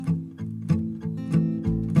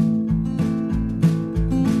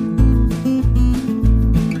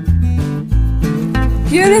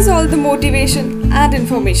Here is all the motivation and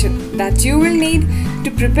information that you will need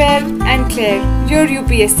to prepare and clear your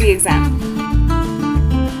UPSC exam.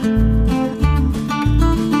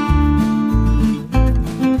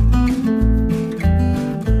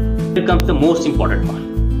 Here comes the most important part.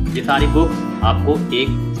 ये सारी books आपको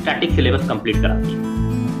एक static syllabus complete कराती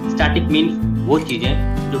है। Static means वो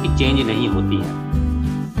चीज़ें जो कि चेंज नहीं होती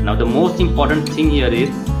हैं। Now the most important thing here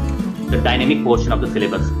is the dynamic portion of the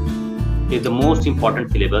syllabus is the most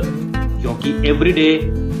important syllabus क्योंकि every day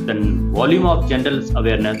the volume of general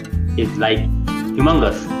awareness is like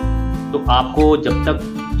humongous। तो आपको जब तक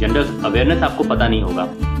general awareness आपको पता नहीं होगा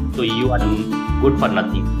तो you are good for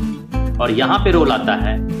nothing। और यहाँ पे रोल आता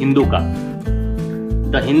है हिंदू का।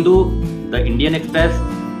 The Hindu, the Indian Express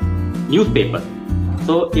newspaper,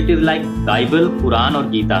 so it is like Bible, कुरान और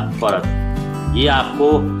गीता फॉर अस। ये आपको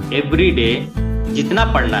एवरी डे जितना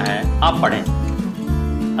पढ़ना है आप पढ़ें।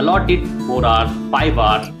 Allot it 4 hours, 5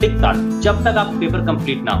 hours, 6 hours, जब तक आप पेपर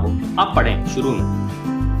कंप्लीट ना हो आप पढ़ें शुरू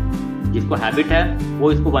में। जिसको हैबिट है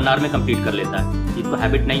वो इसको 1 आवर में कंप्लीट कर लेता है, जिसको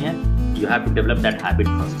हैबिट नहीं है you have to develop that habit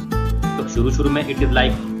first. तो शुरू में it is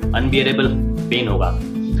like unbearable pen होगा।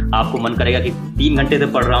 आपको मन करेगा कि 3 घंटे से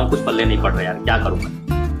पढ़ रहा हूँ, कुछ पल्ले नहीं पढ़ रहा यार, क्या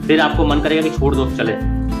करूँगा। फिर आपको मन करेगा कि छोड़ दो, चले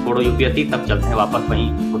छोड़ो यूपीएससी, सब चलते हैं वापस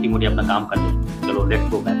वहीं छोटी मोटी अपना काम कर ले, चलो let's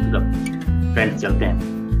go back to the friends, चलते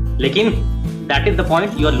हैं। लेकिन that is the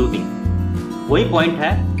point you are losing. वही पॉइंट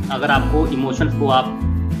है, अगर आपको इमोशंस को आप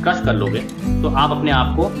क्रश कर लोगे तो आप अपने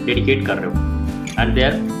आप को डेडिकेट कर रहे हो and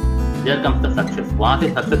there comes the success. वहाँ से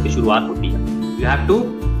सक्सेस की शुरुआत होती है। You have to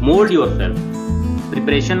mould yourself.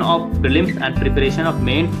 Preparation of prelims and preparation of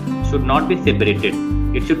main should not be separated.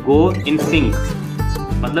 It should go in sync.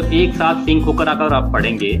 मतलब एक साथ सिंक होकर अगर आप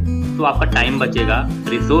पढ़ेंगे तो आपका टाइम बचेगा,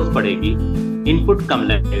 रिसोर्स बढ़ेगी, इनपुट कम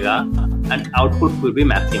लगेगा and output will be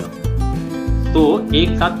maximum. तो एक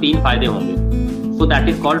साथ 3 फायदे होंगे। So that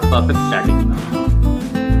is called perfect strategy.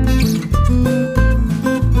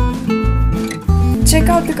 Check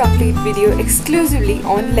out the complete video exclusively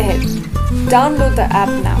on Leher. Download the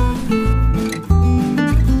app now.